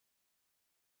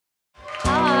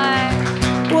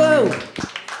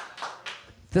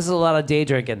This is a lot of day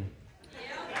drinking.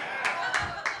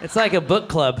 It's like a book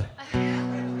club. I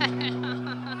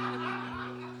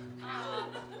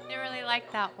really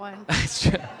like that one. It's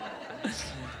true.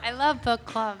 I love book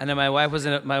club. And then my wife was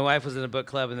in a book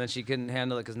club, and then she couldn't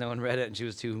handle it because no one read it, and she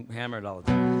was too hammered all the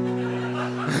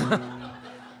time.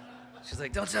 She's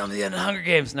like, "Don't tell me the end of Hunger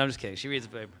Games." No, I'm just kidding. She reads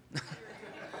the paper.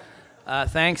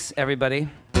 Thanks, everybody.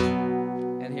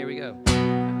 And here we go.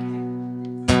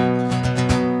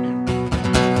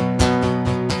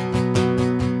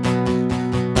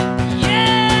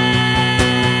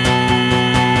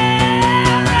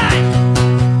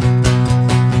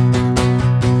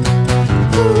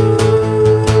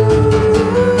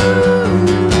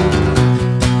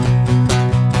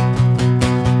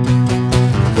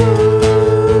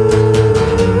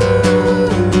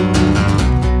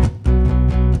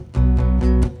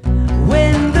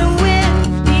 When the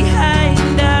wind behind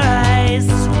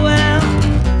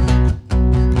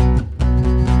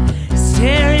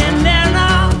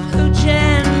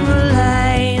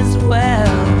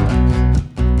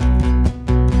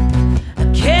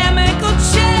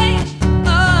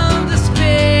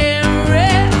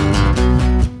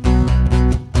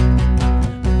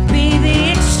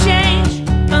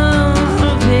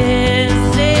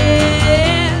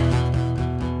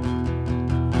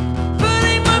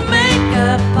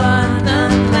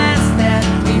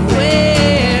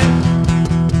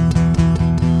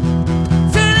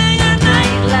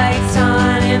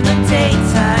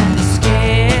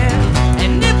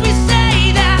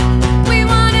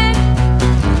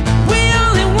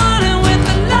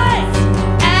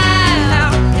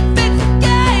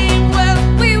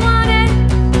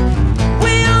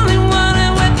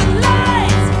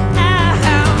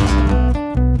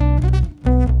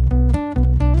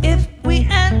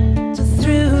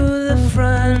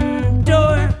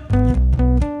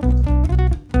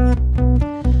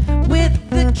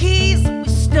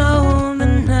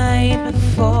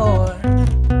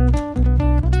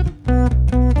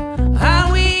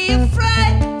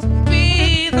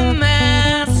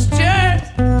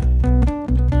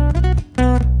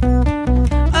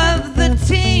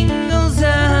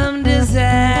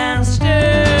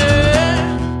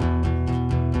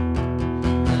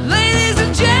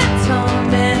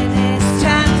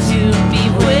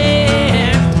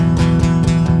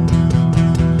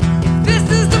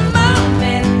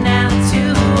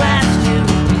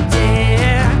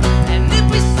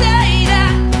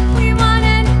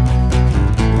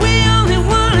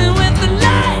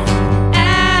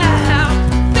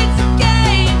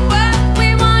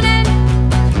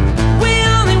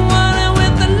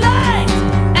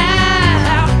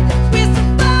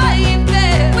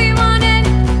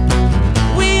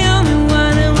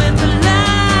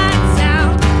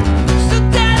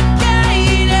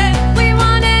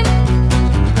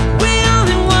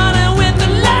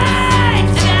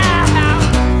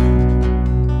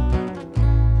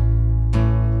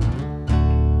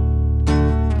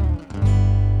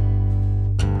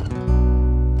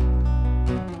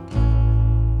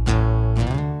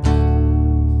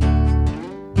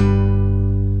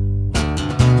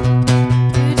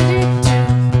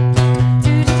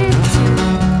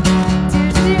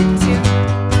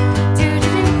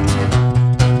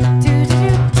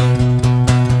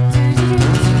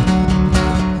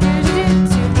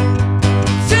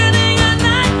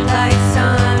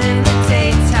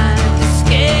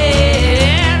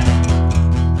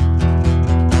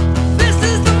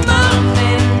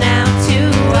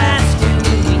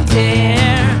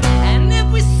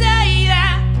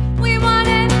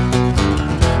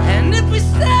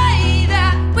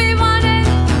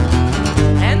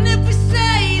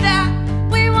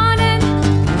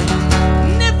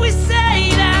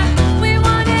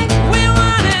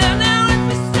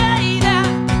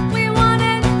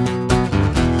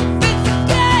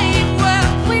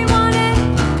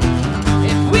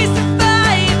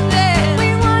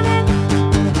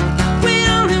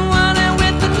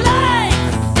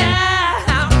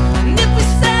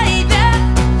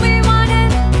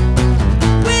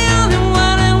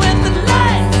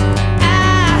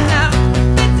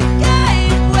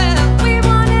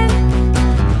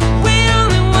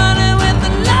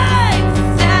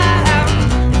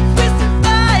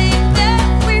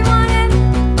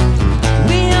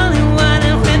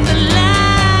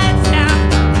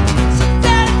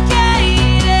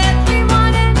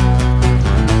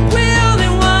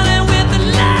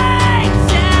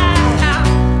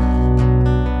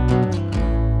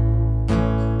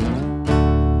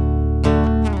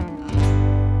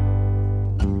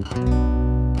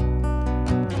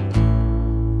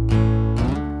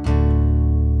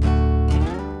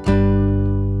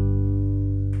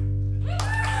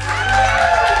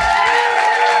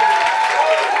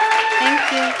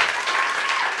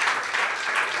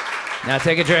Now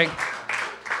take a drink.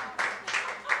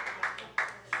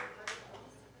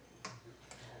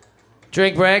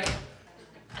 Drink break.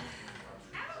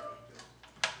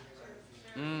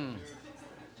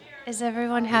 Is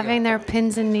everyone having their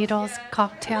pins and needles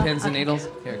cocktail? Pins and Okay. needles.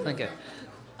 Here, clink it.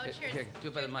 Oh, cheers. Here, do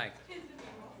it by the mic.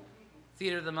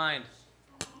 Theater of the mind.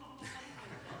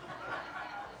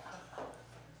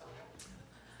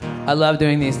 I love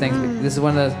doing these things. This is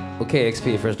one of the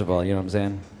KEXP, first of all, you know what I'm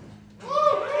saying?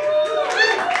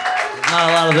 There's not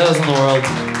a lot of those in the world.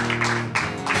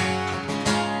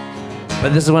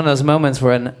 But this is one of those moments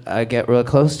when I get real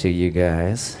close to you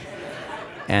guys.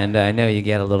 And I know you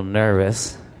get a little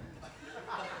nervous.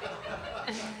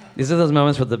 These are those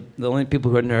moments where the only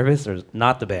people who are nervous are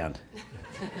not the band.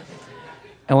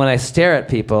 And when I stare at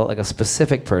people, like a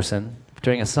specific person,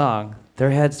 during a song, their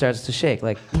head starts to shake,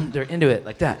 like they're into it,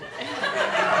 like that.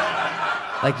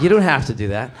 Like, you don't have to do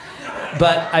that.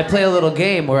 But I play a little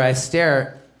game where I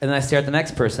stare, and then I stare at the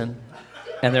next person,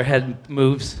 and their head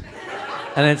moves.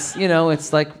 And it's, you know,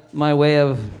 it's like my way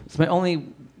of, it's the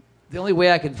only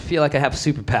way I could feel like I have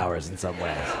superpowers in some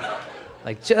ways.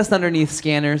 Like, just underneath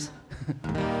scanners.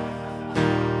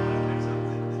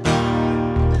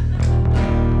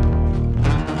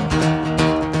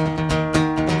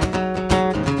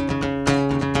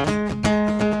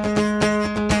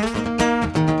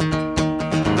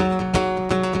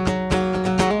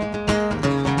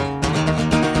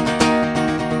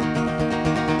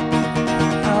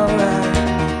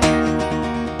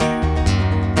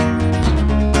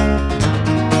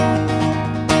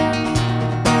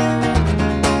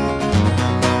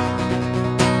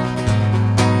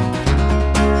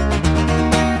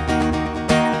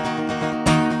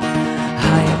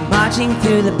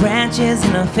 Through the branches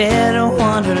in a fit of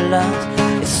wanderlust,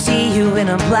 I see you in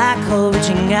a black hole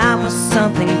reaching out for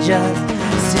something just.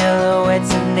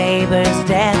 Silhouettes of neighbors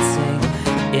dancing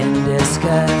in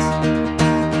disgust.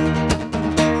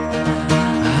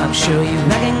 I'm sure you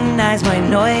recognize my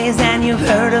noise and you've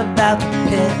heard about the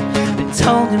pit. Been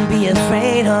told to be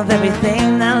afraid of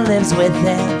everything that lives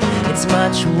within. It's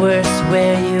much worse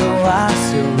where you are,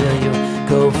 so will you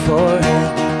go for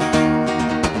it?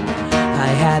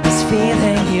 I had this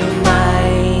feeling you might,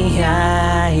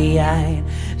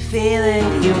 feeling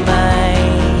you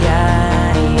might,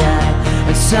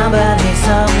 when somebody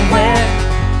somewhere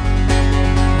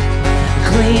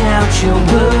clean out your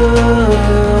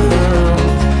wounds.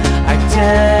 Our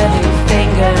dirty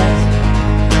fingers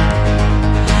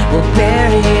will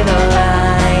bury the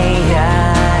light.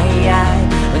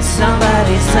 When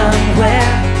somebody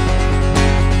somewhere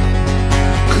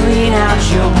clean out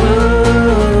your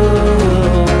wounds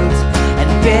and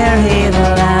bury the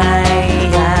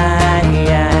light,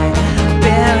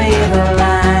 bury the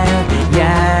light,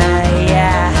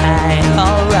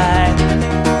 alright.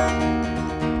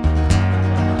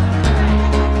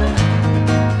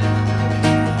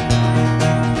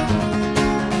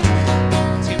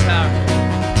 Too powerful.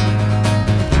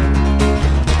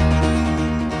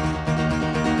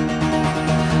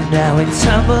 Now we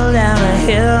tumble down a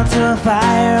hill to a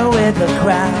fire with a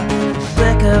crowd. The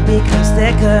flicker becomes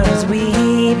thicker as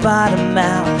we bottom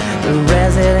out. The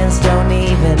residents don't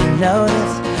even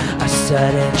notice our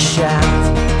sudden shout.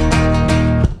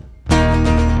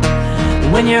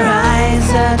 When your eyes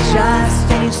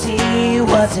adjust and you see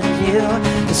what's in view,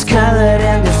 discolored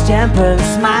and distempered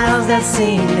smiles that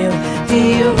seem new. Do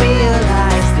you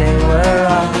realize they were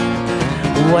all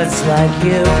what's like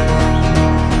you?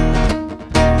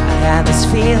 I have this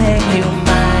feeling you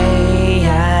might,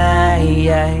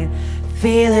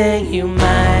 feeling you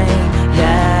might,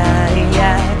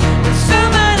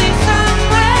 somebody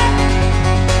somewhere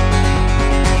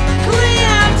clean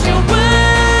out your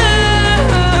wounds.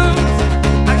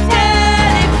 Our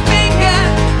dirty finger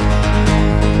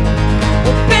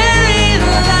will bury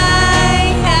the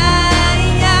light.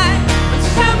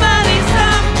 Somebody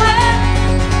somewhere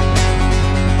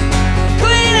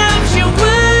clean out your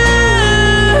wounds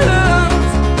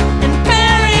and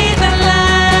bury the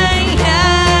light.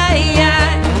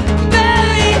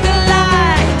 Bury the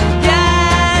light.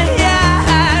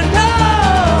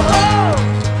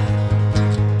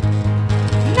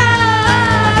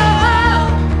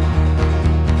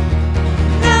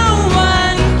 No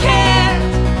one cares.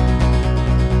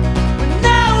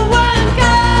 No one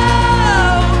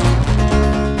goes.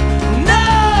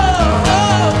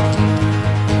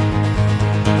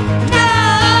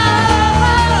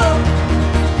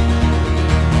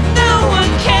 No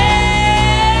one cares.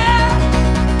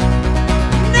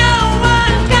 No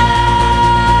one goes.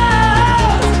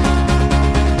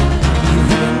 You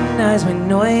recognize my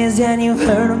noise and you've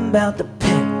heard about the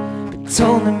pit. Been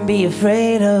Told him be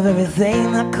afraid of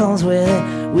everything that comes with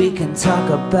it. We can talk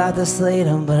about this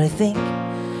later, but I think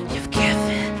you've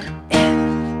given in.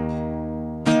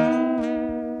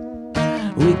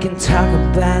 We can talk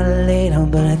about it later,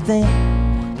 but I think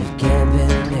you've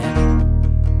given in.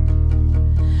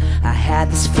 I had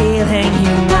this feeling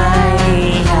you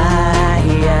might,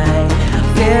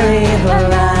 very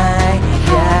polite,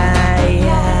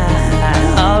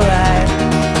 alright.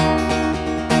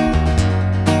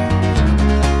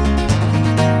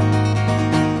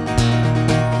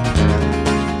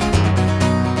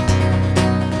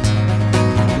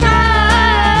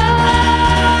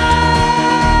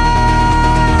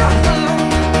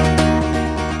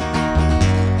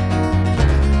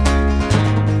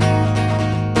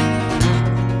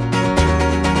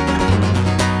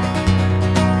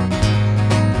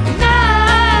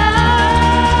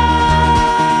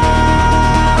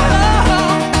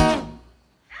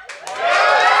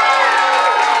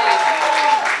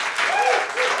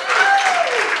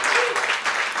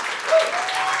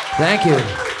 Thank you.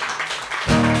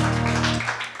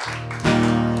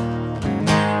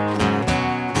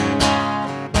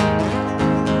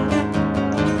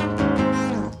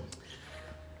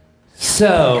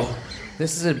 So,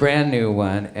 this is a brand new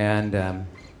one, and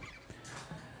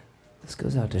this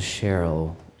goes out to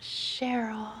Cheryl.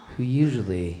 Cheryl. Who is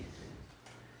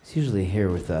usually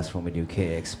here with us when we do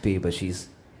KEXP, but she's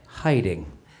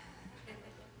hiding.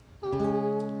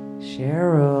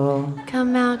 Cheryl.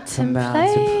 Come out to Come out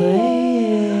play. to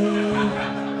play.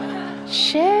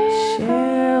 Cheryl.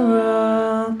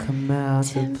 Come out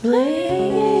to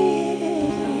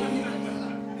play.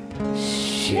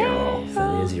 Cheryl.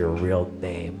 That is your real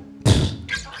name.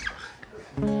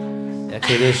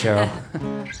 Actually, it is Cheryl.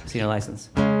 Seen your license.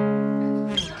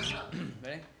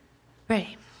 Ready?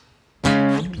 Ready.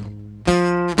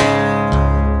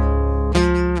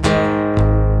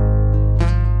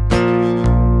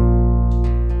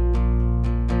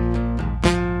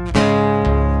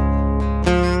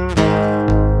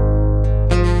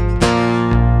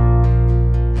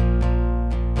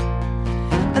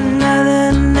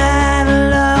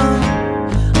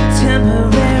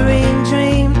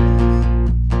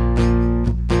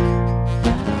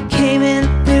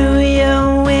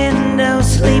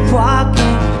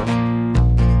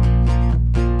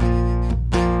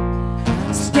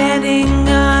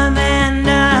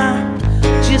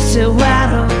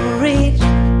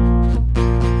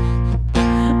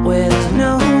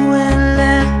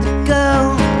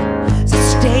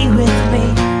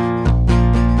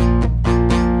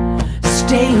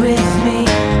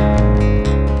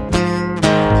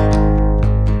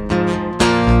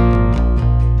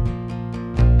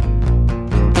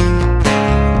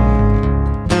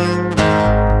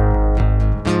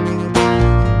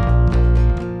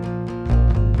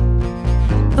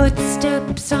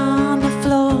 Footsteps on the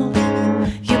floor,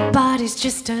 your body's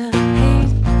just a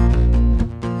haze.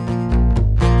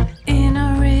 In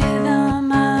a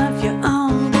rhythm of your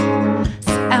own, it's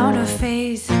out of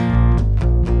phase.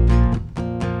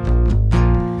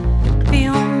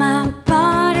 Feel my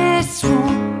body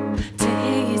swoon to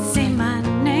hear you say my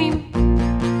name.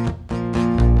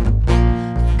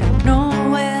 Got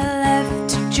nowhere left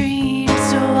to dream,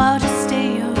 so I'll just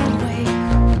stay away.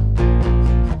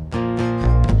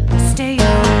 Stay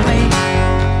away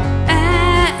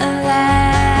at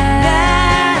last.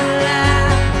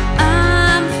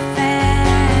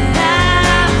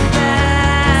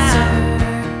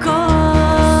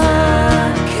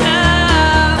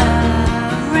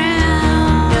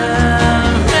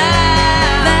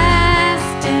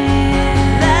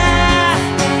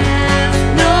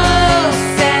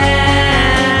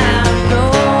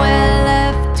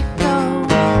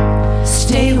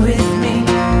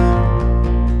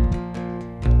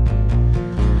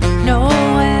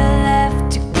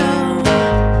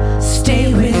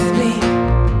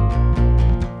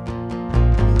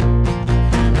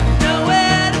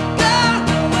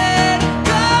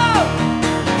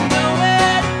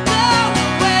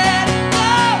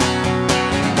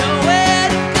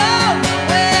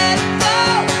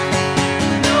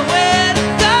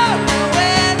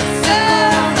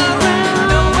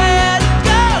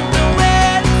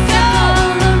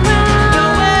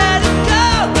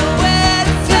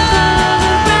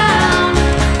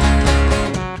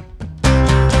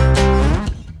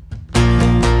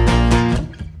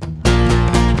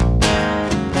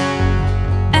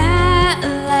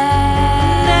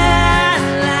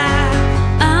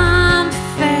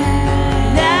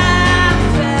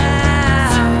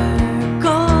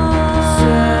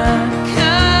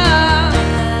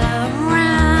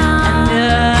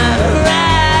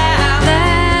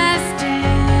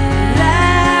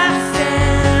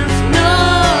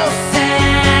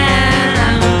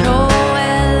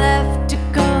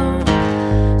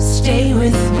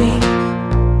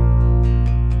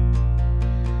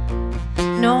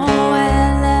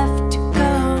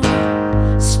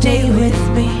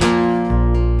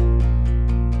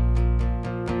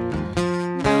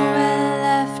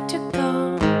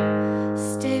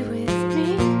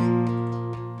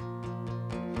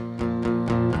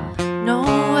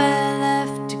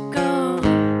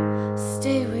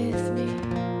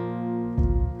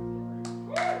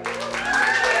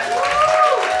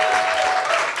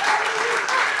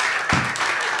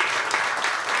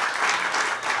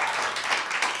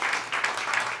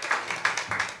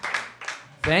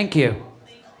 Thank you.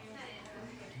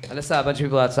 I just saw a bunch of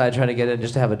people outside trying to get in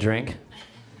just to have a drink.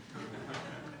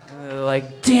 And they're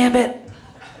like, damn it!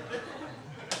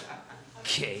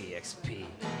 KEXP.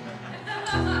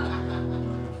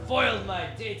 Foiled my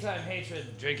daytime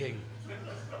hatred drinking.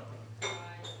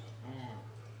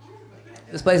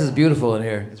 This place is beautiful in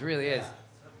here. It really is.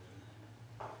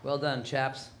 Well done,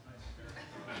 chaps.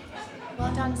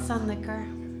 Well done, Sun Liquor.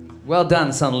 Well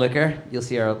done, Sun Liquor. You'll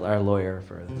see our lawyer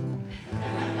for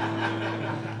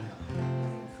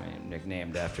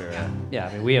nicknamed after. Yeah,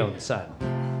 I mean we own Sun.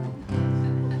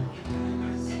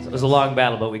 So it was a long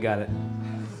battle, but we got it.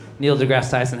 Neil deGrasse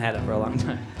Tyson had it for a long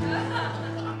time.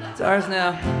 It's ours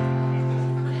now.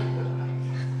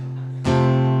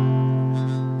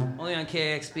 Only on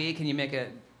KEXP can you make a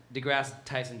deGrasse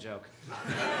Tyson joke,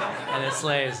 and it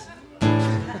slays.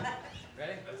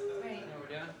 Ready?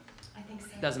 I think so.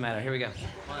 Doesn't matter. Here we go.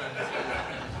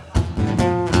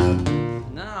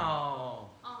 No.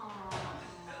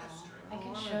 I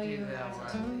can show you.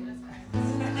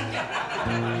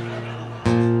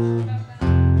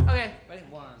 Okay. Ready?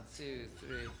 1, 2,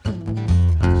 3.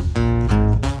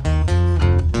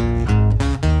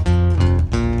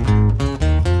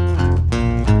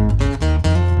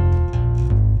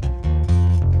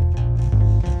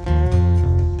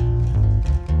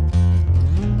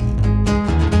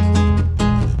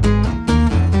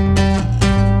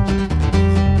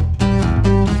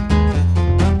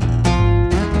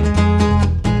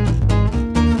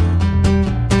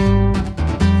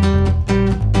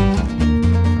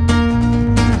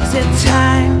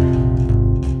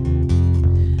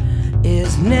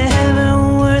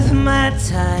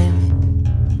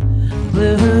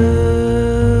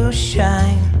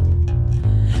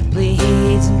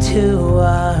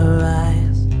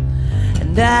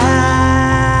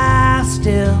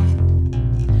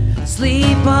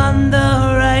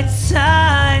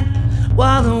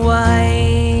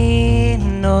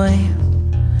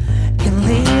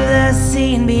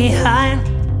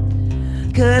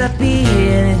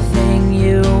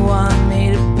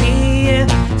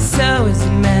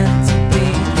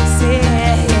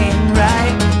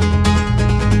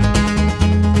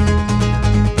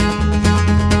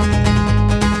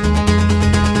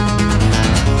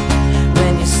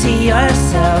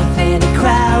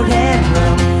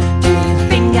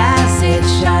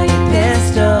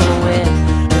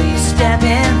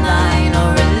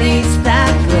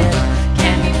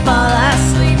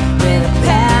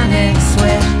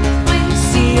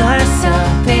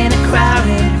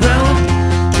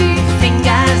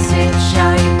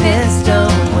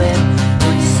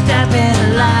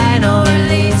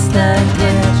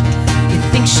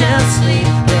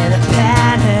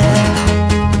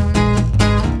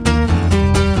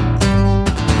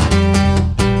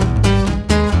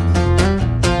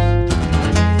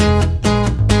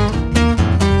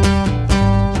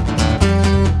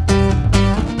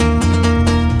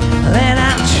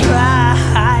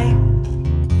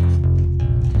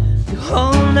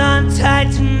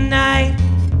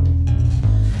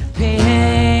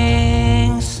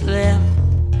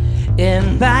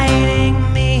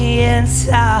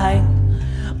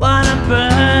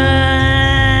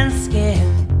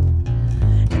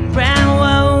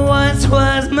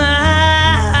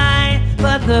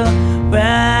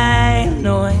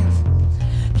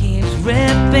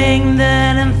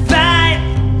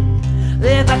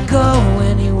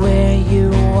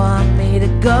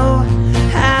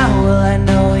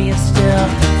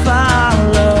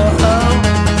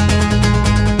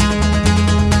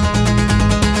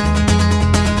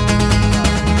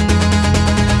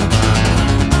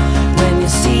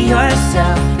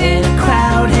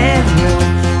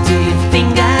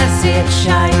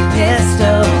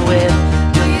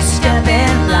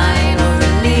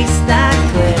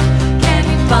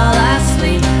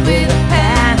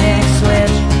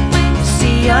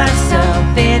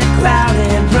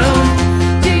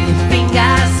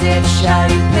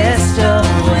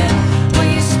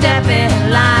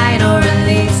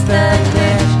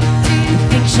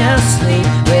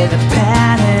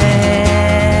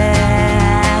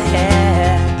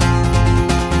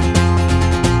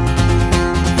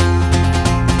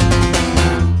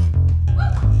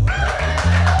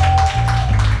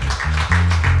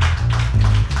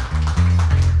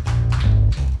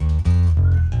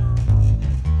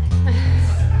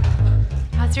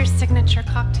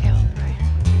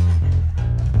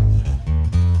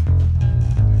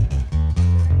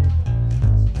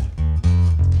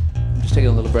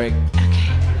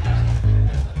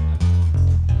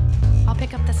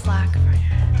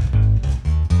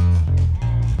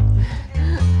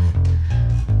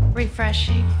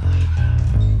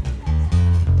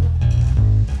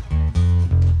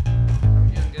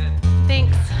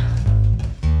 Thanks.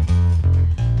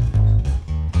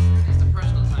 Just a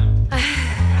personal time.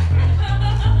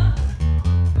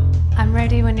 I'm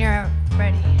ready when you're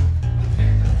ready.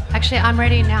 Actually, I'm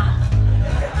ready now.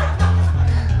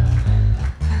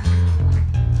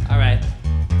 All right.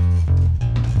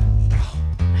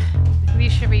 We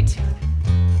should retune.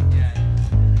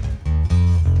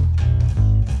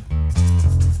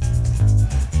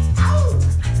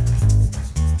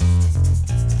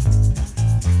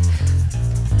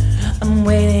 I'm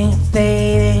waiting,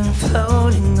 fading,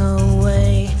 floating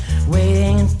away.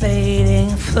 Waiting, fading,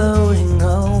 floating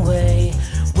away.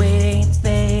 Waiting,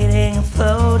 fading,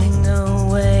 floating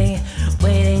away.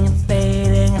 Waiting,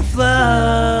 fading,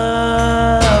 floating.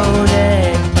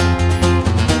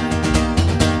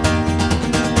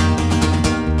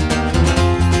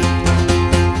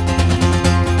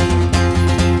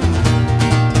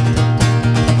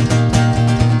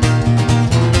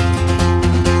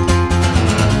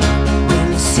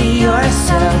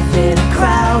 Yourself in a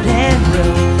crowded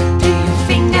room. Do your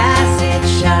fingers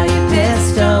itch? Are you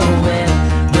pistol whip?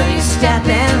 Will you step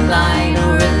in line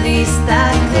or release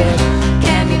that grip?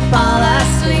 Can you fall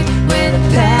asleep with a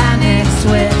panic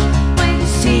switch? When you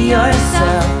see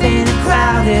yourself in a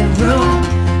crowded room,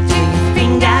 do your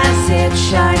fingers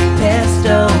itch? Are you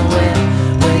pistol whip?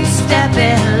 Will you step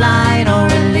in line or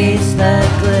release the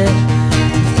grip?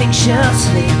 You think she'll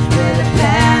sleep with a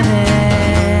panic?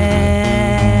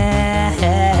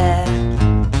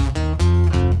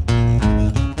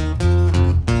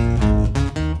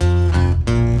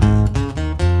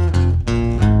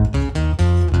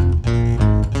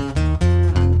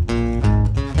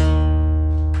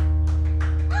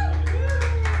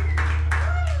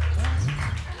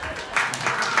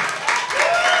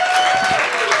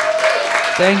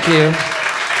 Thank you.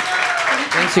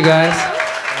 Thanks, you guys.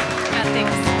 Yeah,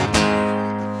 thanks.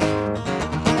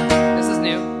 This is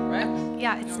new, right?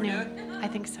 Yeah, it's new. I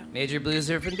think so. Major blues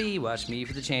surf and B. Watch me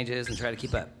for the changes and try to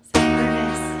keep up. There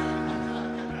it is.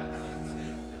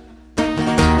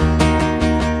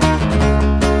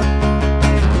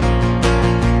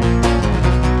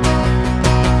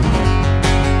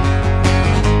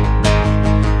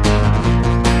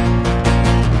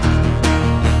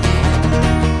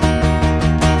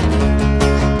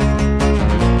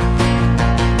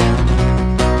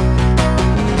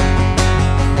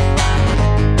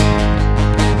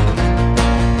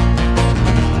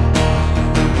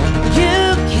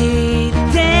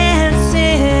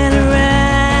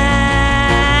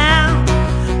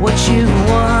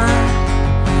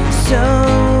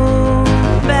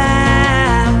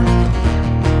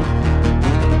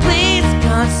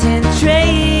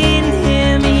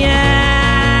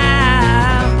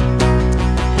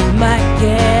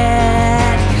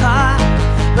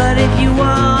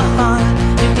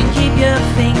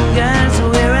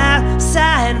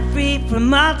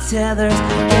 Tethers,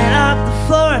 get off the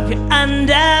floor if you're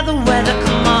under the weather.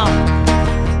 Come on.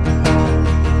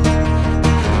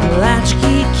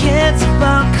 Latchkey Kids have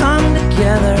all come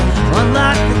together.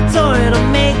 Unlock the door, it'll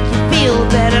make you feel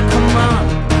better. Come on.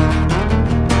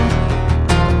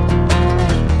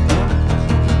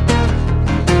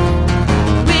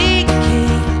 We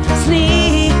keep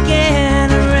sneaking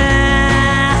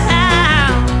around,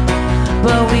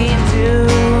 but we do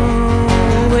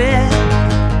it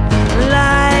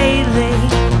lightly.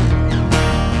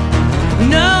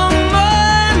 No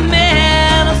more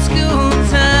middle school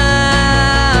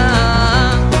time.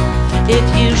 If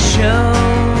you show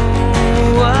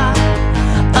up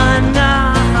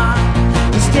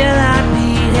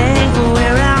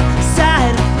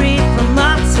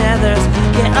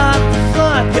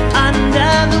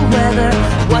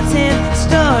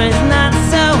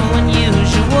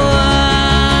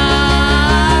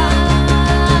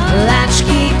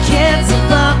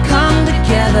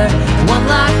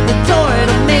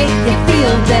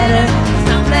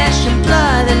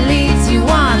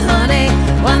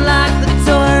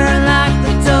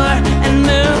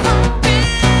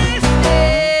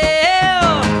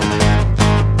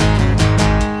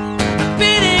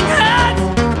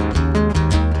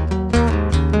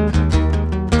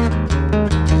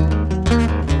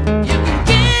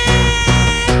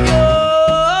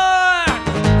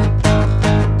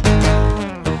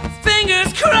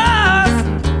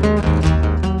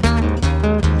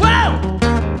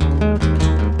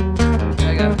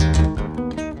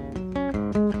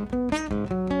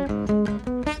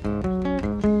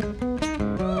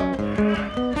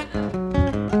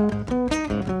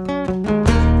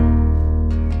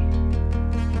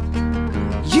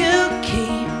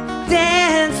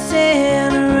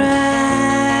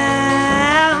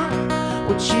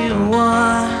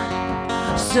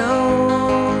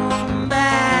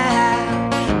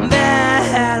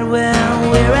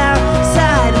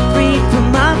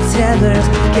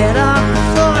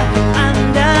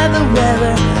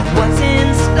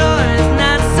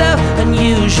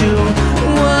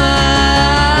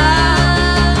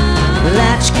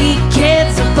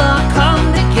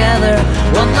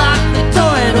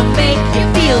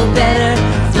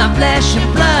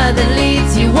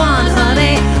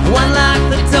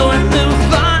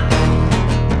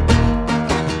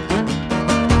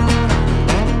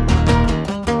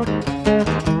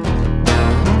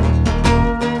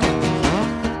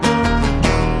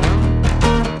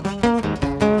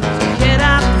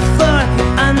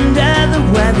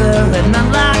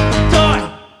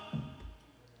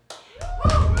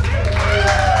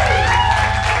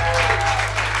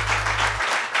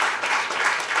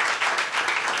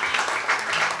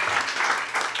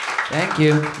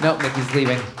you. Nope, Mickey's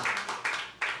leaving.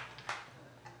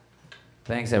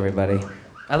 Thanks, everybody.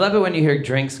 I love it when you hear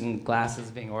drinks and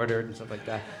glasses being ordered and stuff like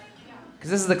that.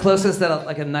 Because this is the closest that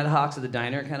like a Nighthawks at the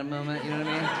diner kind of moment, you know what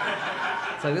I mean?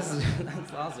 It's like, this is,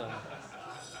 that's awesome.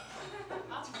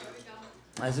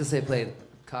 I was just say play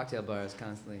cocktail bars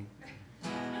constantly.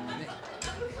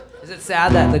 Is it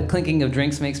sad that the clinking of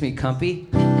drinks makes me comfy?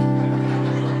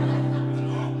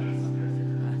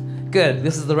 Good,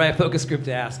 this is the right focus group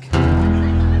to ask.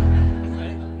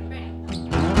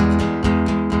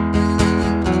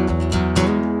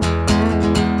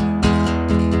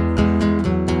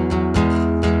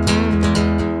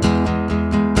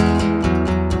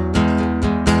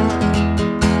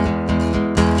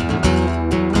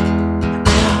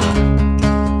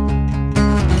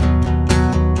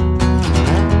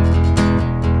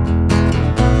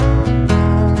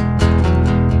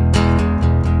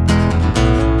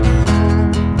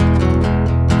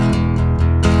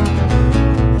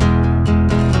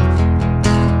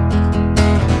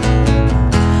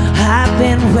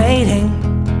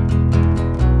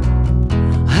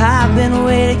 I've been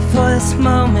waiting for this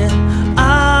moment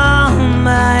all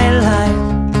my life,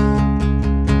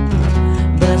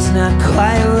 but it's not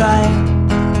quite right.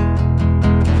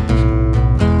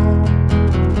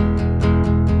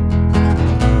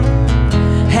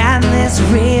 And it's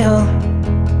real,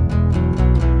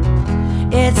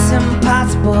 it's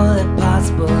impossible,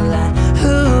 impossible that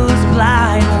whose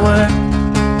blind word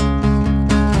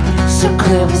so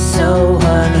clear but so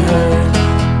unheard.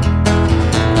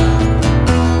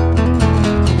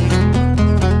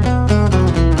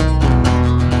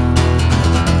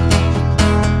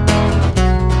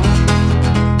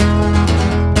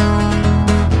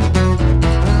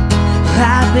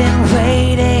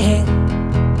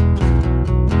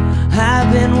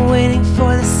 I've been waiting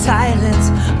for the silence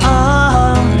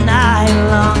all night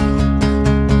long.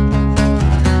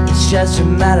 It's just a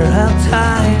matter of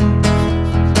time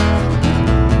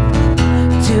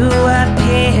to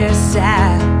appear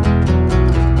sad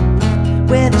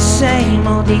with the same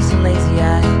old decent lazy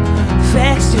eye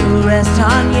fixed to rest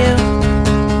on you.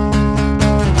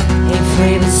 Ain't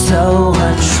free but so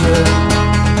untrue.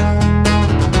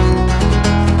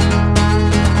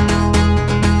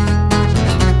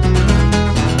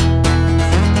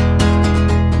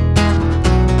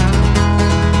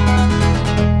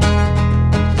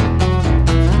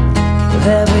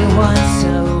 Everyone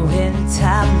so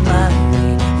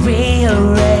intimately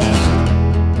rearranged.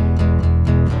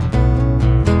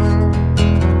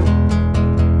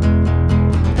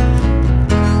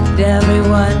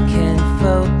 Everyone can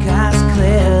focus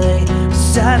clearly,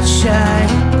 sunshine.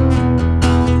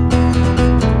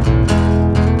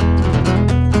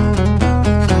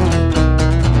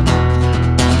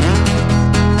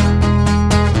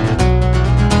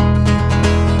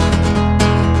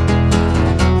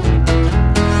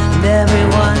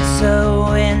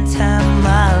 So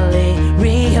intimately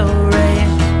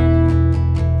rearranged.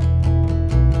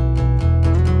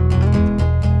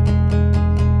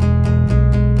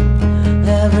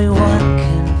 Everyone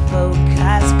can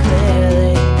focus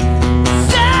clearly.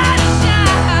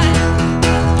 Sunshine.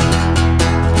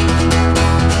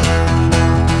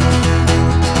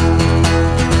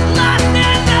 Lost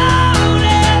and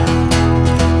noticed.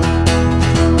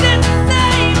 This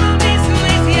same of this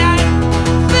lazy eye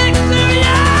fixed to you.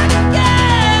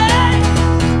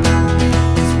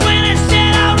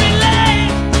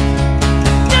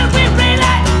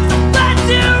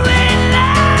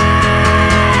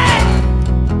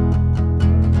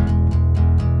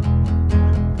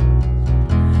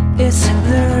 It's the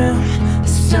room, the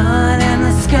sun and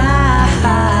the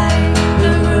sky. The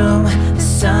room, the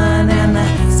sun and the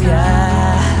sky.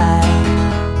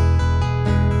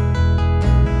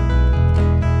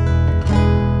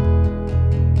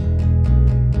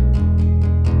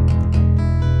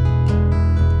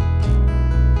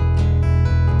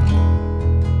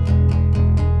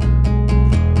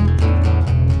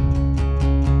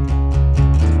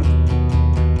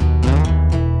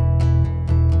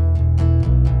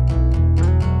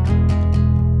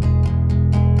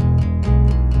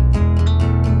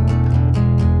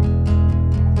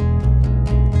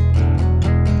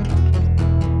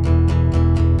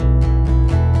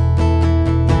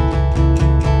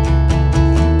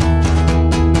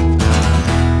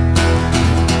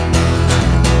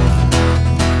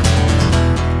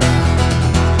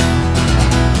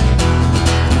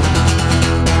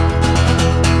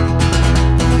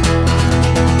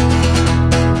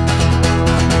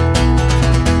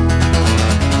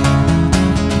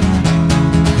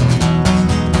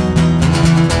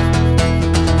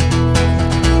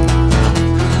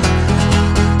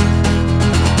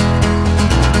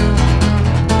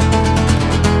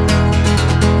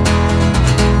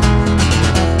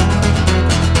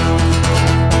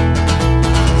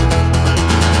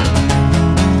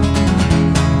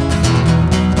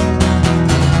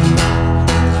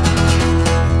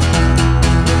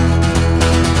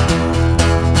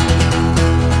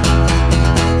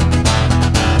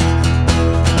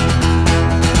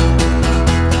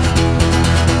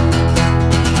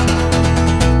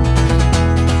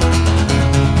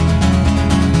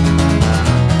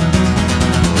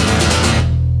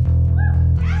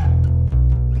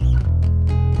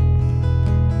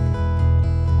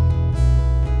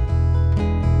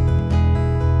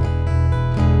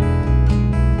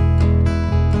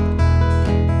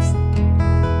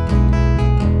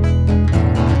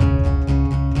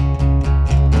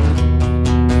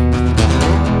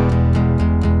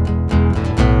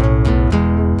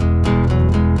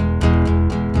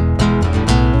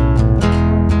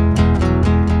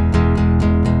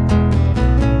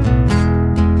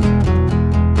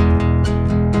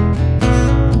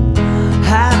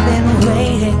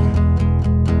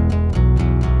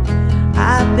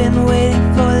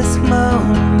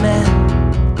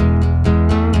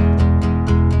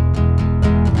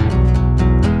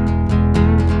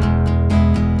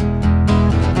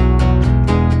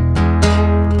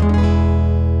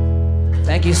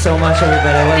 you so much,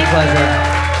 everybody. What a pleasure.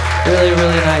 Really,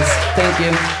 really nice. Thank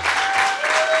you.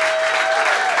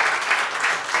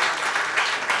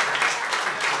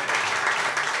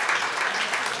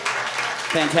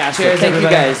 Fantastic. Cheers, Thank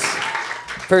everybody. you guys.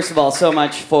 First of all, so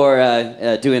much for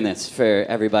doing this for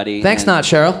everybody. Thanks, and, Not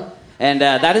Cheryl. And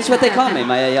that is what they call me.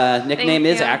 My nickname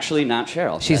is you. actually Not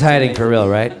Cheryl. She's That's hiding amazing. for real,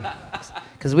 right?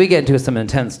 Because we get into some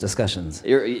intense discussions.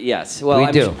 Yes. Well,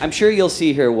 We do. I'm sure you'll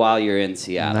see her while you're in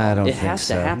Seattle. I don't it think has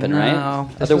so. to happen, No, right?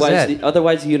 this was it.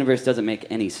 Otherwise, the universe doesn't make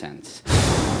any sense.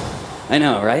 I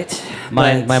know, right?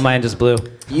 My But mind just blew.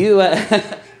 You,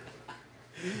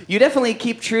 you definitely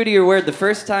keep true to your word. The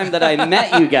first time that I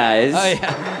met you guys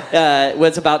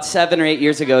was about 7 or 8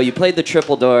 years ago. You played the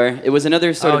Triple Door. It was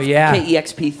another sort of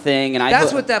KEXP thing, and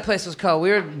That's what that place was called.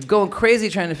 We were going crazy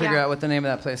trying to figure out what the name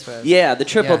of that place was. Yeah, the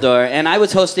Triple Yeah. Door, and I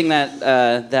was hosting that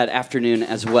that afternoon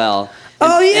as well.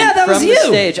 Oh, yeah, and that was from you. The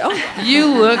stage. Oh, You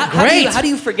look great. How do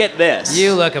you forget this?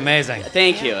 You look amazing.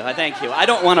 Thank you. Thank you. I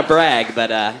don't want to brag,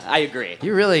 but I agree.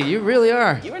 You really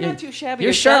are. You are not too shabby You're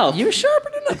yourself. sharp. You're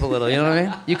sharpening up a little. You know what I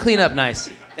mean? You clean up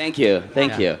nice. Thank you.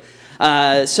 Thank you.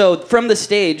 So from the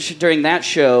stage during that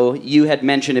show, you had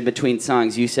mentioned in between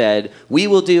songs, you said, "We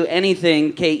will do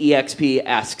anything KEXP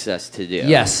asks us to do."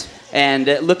 Yes. And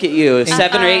look at you,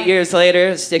 7 or 8 years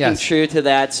later, sticking Yes. true to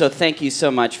that. So thank you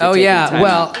so much for Oh taking yeah. time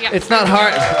Well, out. it's not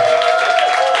hard.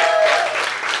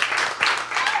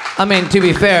 I mean, to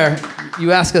be fair,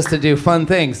 you ask us to do fun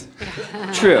things.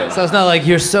 True. So it's not like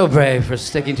you're so brave for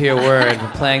sticking to your word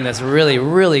and playing this really,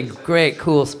 really great,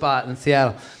 cool spot in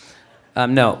Seattle.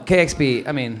 No, KEXP,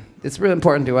 I mean, it's really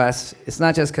important to us. It's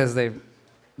not just because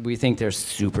we think they're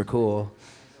super cool,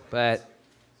 but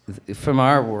from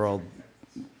our world,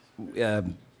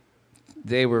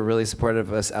 they were really supportive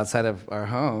of us outside of our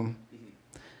home.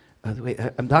 Wait,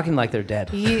 I'm talking like they're dead.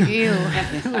 You.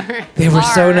 They were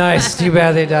so are. nice. Too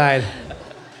bad they died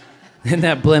in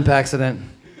that blimp accident.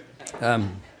 No,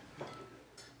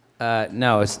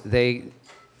 they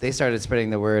started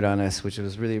spreading the word on us, which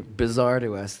was really bizarre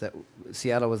to us. That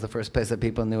Seattle was the first place that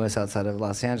people knew us outside of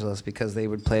Los Angeles because they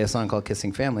would play a song called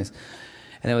 "Kissing Families,"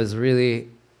 and it was really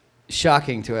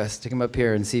shocking to us to come up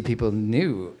here and see people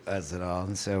knew us at all.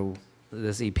 And so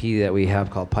this EP that we have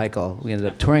called Pikel, we ended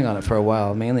up touring on it for a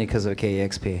while, mainly because of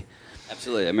KEXP.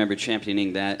 Absolutely. I remember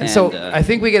championing that. And so I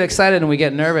think we get excited and we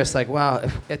get nervous, like, wow,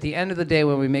 if at the end of the day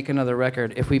when we make another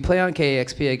record, if we play on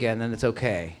KEXP again, then it's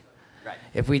okay. Right.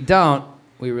 If we don't,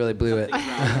 we really blew it.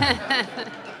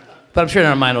 But I'm sure in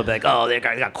our mind we'll be like, oh, they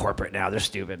got corporate now. They're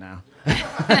stupid now.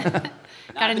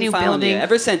 Got a new Found you. building.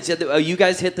 Ever since you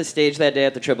guys hit the stage that day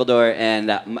at the Triple Door,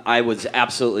 and I was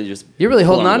absolutely just. You're really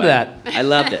holding blown on to away. that. I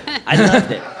loved it. I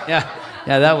loved it. Yeah,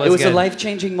 that was It was good. a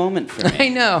life-changing moment for I me.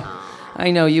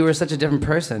 know. You were such a different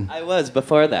person. I was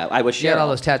before that. I was You had all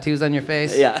Cheryl. those tattoos on your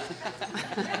face. Yeah.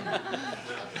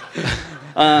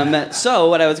 So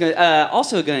what I was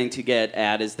also going to get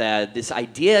at is that this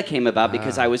idea came about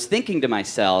because I was thinking to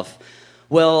myself,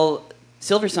 well,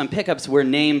 Silversun pickups were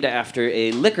named after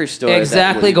a liquor store. that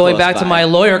Exactly, was going close back to by. my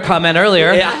lawyer comment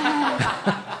earlier.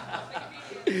 Yeah.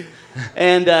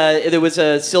 And there was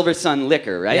a Silversun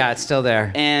liquor, right? Yeah, it's still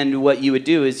there. And what you would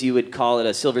do is you would call it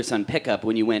a Silversun pickup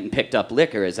when you went and picked up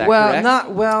liquor. Is that Well, correct?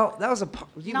 that was a.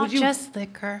 Not just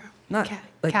liquor. Not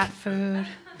like- cat food,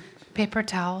 paper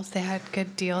towels. They had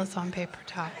good deals on paper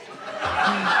towels.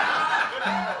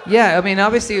 Yeah, I mean,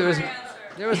 obviously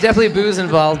there was definitely booze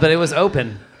involved, but it was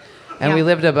open, and we Yeah.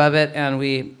 lived above it, and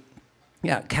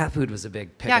cat food was a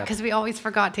big pickup. Yeah, because we always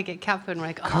forgot to get cat food. And we're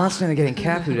like, oh. Constantly getting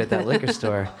cat food at that liquor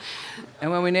store. And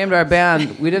when we named our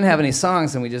band, we didn't have any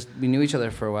songs, and we knew each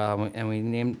other for a while, and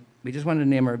we just wanted to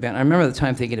name our band. I remember the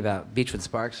time thinking about Beachwood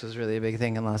Sparks was really a big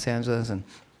thing in Los Angeles, and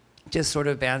just sort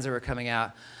of bands that were coming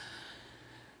out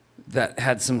that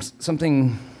had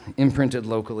something imprinted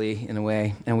locally in a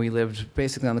way. And we lived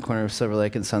basically on the corner of Silver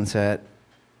Lake and Sunset,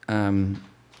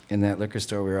 in that liquor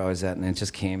store we were always at, and it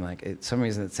just came like, some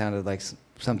reason it sounded like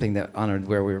something that honored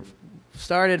where we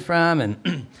started from,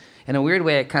 and in a weird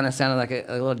way it kind of sounded like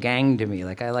a little gang to me.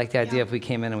 Like I liked the idea if we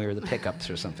came in and we were the pickups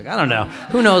or something. I don't know.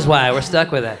 Who knows why? We're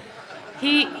stuck with it.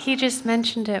 He just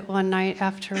mentioned it one night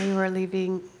after we were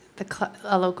leaving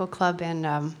a local club, and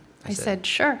I said,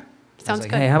 sure, I was sounds like,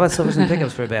 good. hey, how about Silversun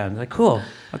pickups for a band? Like, cool,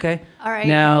 okay. All right.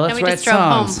 Now Then let's we write just drove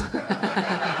songs. home.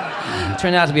 It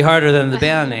turned out to be harder than the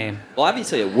band name. Well,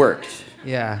 obviously it worked.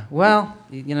 Yeah, well,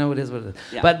 you know, it is what it is.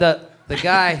 Yeah. But the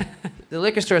guy, the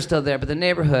liquor store is still there, but the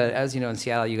neighborhood, as you know, in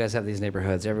Seattle, you guys have these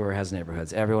neighborhoods. Everywhere has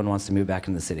neighborhoods. Everyone wants to move back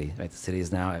into the city, right? The city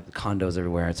is now condos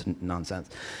everywhere. It's nonsense.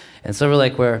 And Silver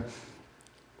Lake, where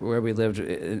we lived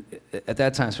at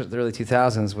that time, sort of the early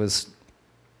 2000s, was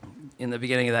in the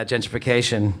beginning of that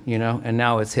gentrification, you know, and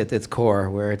now it's hit its core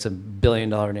where it's a $1 billion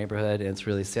neighborhood and it's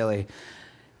really silly.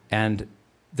 And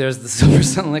there's the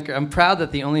Silversun liquor. I'm proud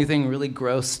that the only thing really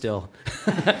gross still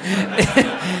is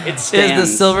the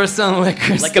Silversun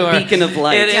liquor store. Like a beacon of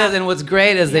light. It is, and what's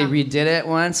great is they redid it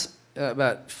once,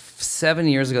 about 7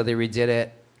 years ago they redid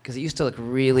it, because it used to look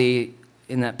really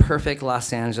in that perfect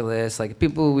Los Angeles. Like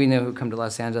people we know who come to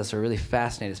Los Angeles are really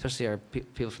fascinated, especially our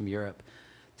people from Europe.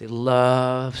 They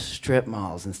love strip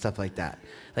malls and stuff like that.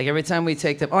 Like every time we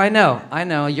take them, oh, I know,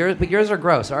 but yours are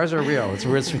gross. Ours are real. It's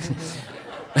weird.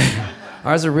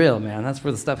 Ours are real, man. That's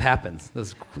where the stuff happens.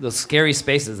 Those scary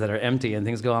spaces that are empty and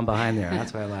things go on behind there.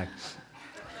 That's what I like.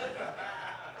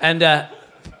 And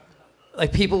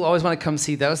like people always want to come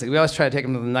see those things. We always try to take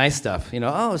them to the nice stuff. You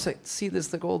know, oh, it's like, see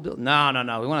this like old building.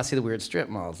 No. We want to see the weird strip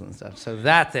malls and stuff. So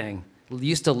that thing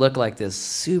used to look like this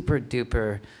super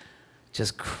duper,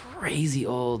 just crazy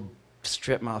old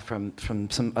strip mall from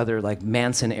some other like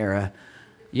Manson era.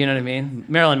 You know what I mean?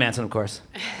 Marilyn Manson, of course.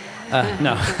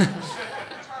 No.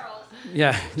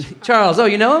 Yeah, Charles. Oh,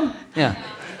 you know him? Yeah.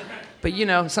 But you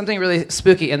know, something really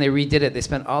spooky, and they redid it. They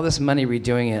spent all this money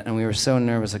redoing it, and we were so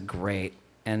nervous. Like, great.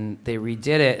 And they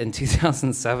redid it in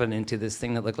 2007 into this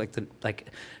thing that looked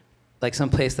like some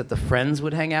place that the Friends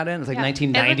would hang out in. It's like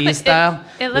 1990s style.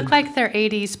 It looked like their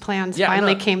 80s plans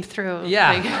finally came through.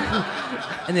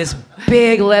 Yeah. And this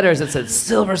big letters that said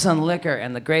Silversun Liquor,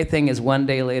 and the great thing is 1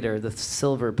 day later, the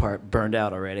silver part burned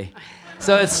out already.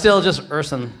 So it's still just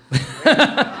Ursun.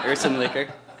 Ursun liquor.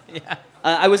 Yeah.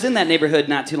 I was in that neighborhood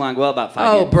not too long, about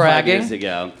 5 years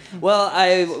ago. Well,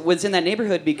 I was in that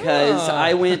neighborhood because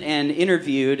I went and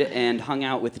interviewed and hung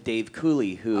out with Dave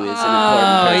Cooley, who is an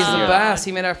important person. He's the best.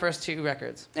 He made our first 2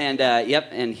 records. And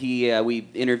and we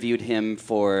interviewed him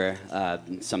for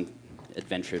some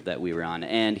adventure that we were on,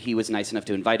 and he was nice enough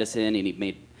to invite us in,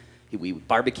 and we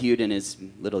barbecued in his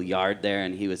little yard there,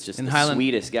 and he was just the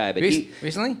sweetest guy. But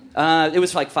recently? It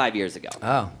was like 5 years ago.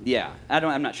 Oh. Yeah.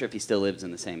 I'm not sure if he still lives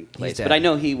in the same place, but I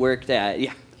know he worked at,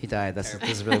 He died. This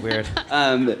is really weird.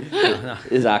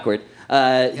 It's awkward.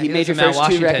 He made your first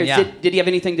 2 records. Yeah. Did he have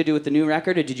anything to do with the new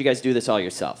record, or did you guys do this all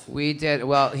yourself? We did.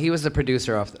 Well, he was the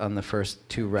producer on the first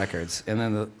 2 records, and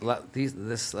then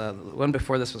this one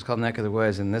before this was called Neck of the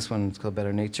Woods, and this one is called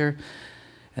Better Nature.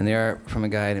 And they are from a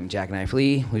guy named Jackknife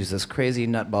Lee, who's this crazy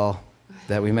nutball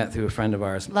that we met through a friend of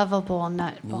ours. Lovable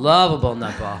nutball. Lovable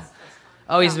nutball.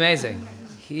 Oh, he's amazing.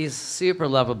 He's super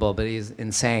lovable, but he's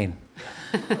insane.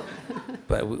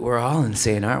 But we're all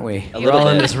insane, aren't we? We're all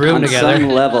in this room together. On some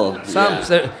level.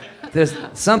 There's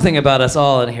something about us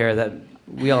all in here that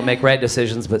we all make right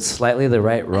decisions, but slightly the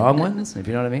wrong ones, if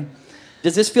you know what I mean.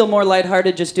 Does this feel more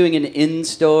lighthearted, just doing an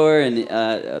in-store and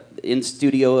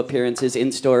in-studio appearances,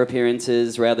 in-store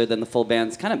appearances, rather than the full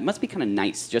bands? Must be kind of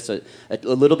nice. Just a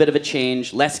little bit of a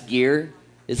change. Less gear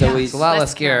is always it's a lot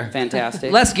less gear.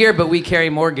 Fantastic. Less gear, but we carry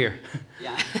more gear.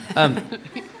 Yeah.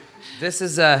 This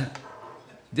is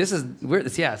weird.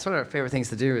 It's one of our favorite things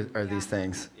to do are these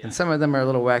things, and some of them are a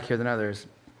little wackier than others.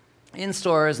 In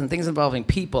stores and things involving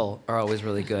people are always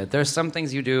really good. There's some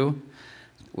things you do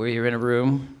where you're in a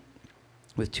room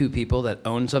with 2 people that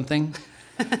own something,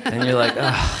 and you're like,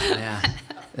 oh, man,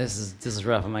 this is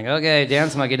rough. I'm like, okay,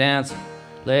 dance, monkey, dance.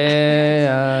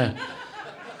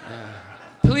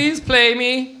 Please play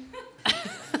me.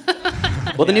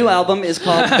 Well, the new album is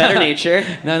called Better Nature.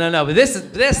 No, but this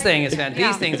thing is fantastic.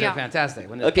 These things are fantastic.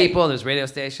 When there's people, there's radio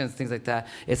stations, things like that.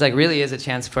 It's like really is a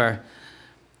chance for,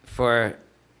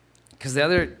 because the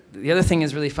other thing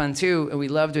is really fun too, and we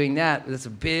love doing that. But it's a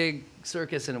big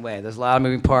circus in a way. There's a lot of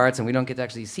moving parts, and we don't get to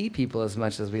actually see people as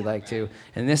much as we like to.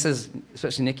 And this is,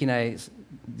 especially Nikki and I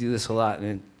do this a lot,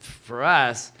 and for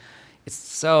us, it's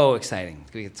so exciting.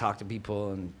 We can talk to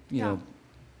people and you know,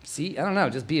 see. I don't know,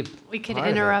 just be a. We could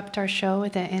interrupt our show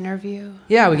with an interview.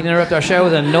 Yeah, we can interrupt our show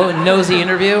with a nosy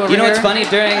interview. Over you know here. what's funny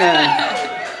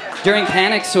during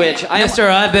Panic Switch?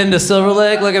 I've been to Silver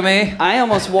Lake. Look at me. I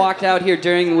almost walked out here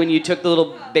when you took the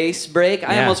little bass break.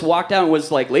 I almost walked out and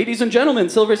was like, "Ladies and gentlemen,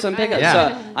 Silversun pickup."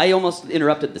 So I almost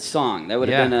interrupted the song. That would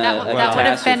have been that would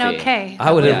have been okay.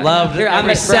 I would have loved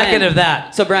every second of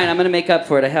that. So Brian, I'm going to make up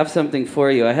for it. I have something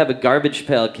for you. I have a Garbage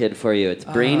Pail Kid for you. It's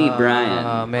Brainy Brian.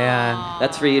 Oh man,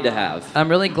 that's for you to have. I'm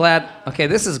really glad. Okay,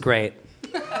 this is great.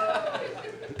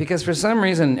 Because for some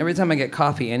reason, every time I get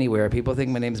coffee anywhere, people think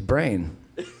my name's Brain.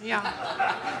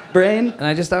 Yeah. Brain? And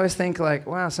I just always think like,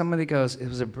 wow, somebody goes,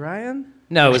 was it Brian?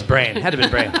 No, it was Brain. It had to be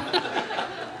Brain.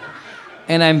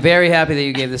 And I'm very happy that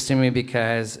you gave this to me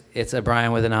because it's a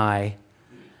Brian with an I.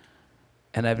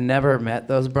 And I've never met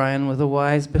those Brian with a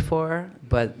Y's before,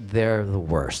 but they're the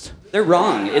worst. They're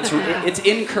wrong. It's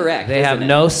incorrect. They have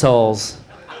no souls.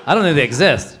 I don't think they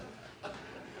exist.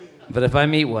 But if I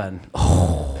meet one,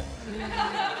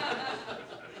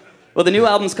 Well, the new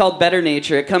album's called Better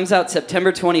Nature. It comes out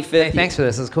September 25th. Hey, thanks for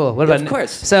this. This is cool. What about? Of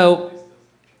course. So,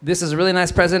 this is a really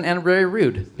nice present and very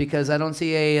rude because I don't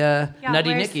see a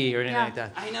Nutty Nicky or anything like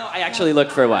that. I know. I actually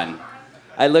looked for one.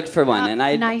 And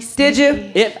I Nice. Did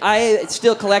you? I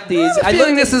still collect these. I feel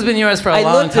like this has been yours for a long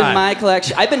time. I looked in my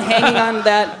collection. I've been hanging on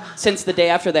that since the day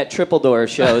after that Triple Door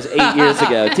shows 8 years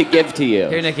ago to give to you.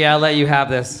 Here, Nikki, I'll let you have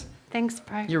this. Thanks,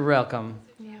 Brian. You're welcome.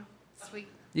 Yeah, sweet.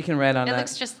 You can write on It that.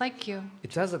 looks just like you.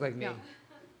 It does look like me.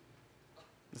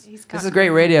 He's got, This is great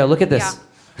radio. Look at this.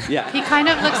 Yeah. He kind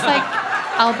of looks like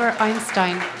Albert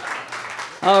Einstein.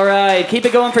 All right, keep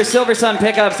it going for Silversun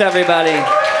pickups, everybody.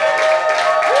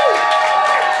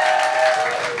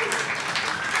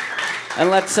 And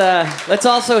let's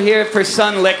also hear it for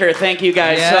Sun Liquor. Thank you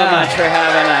guys so much for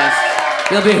having us.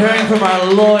 You'll be hearing from our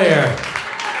lawyer,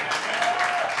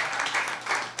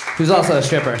 who's also a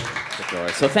stripper.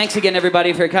 So thanks again,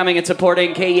 everybody, for coming and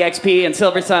supporting KEXP and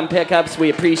Silversun Pickups. We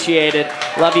appreciate it.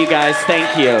 Love you guys.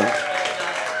 Thank you.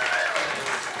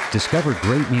 Discover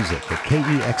great music at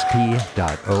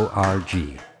KEXP.org.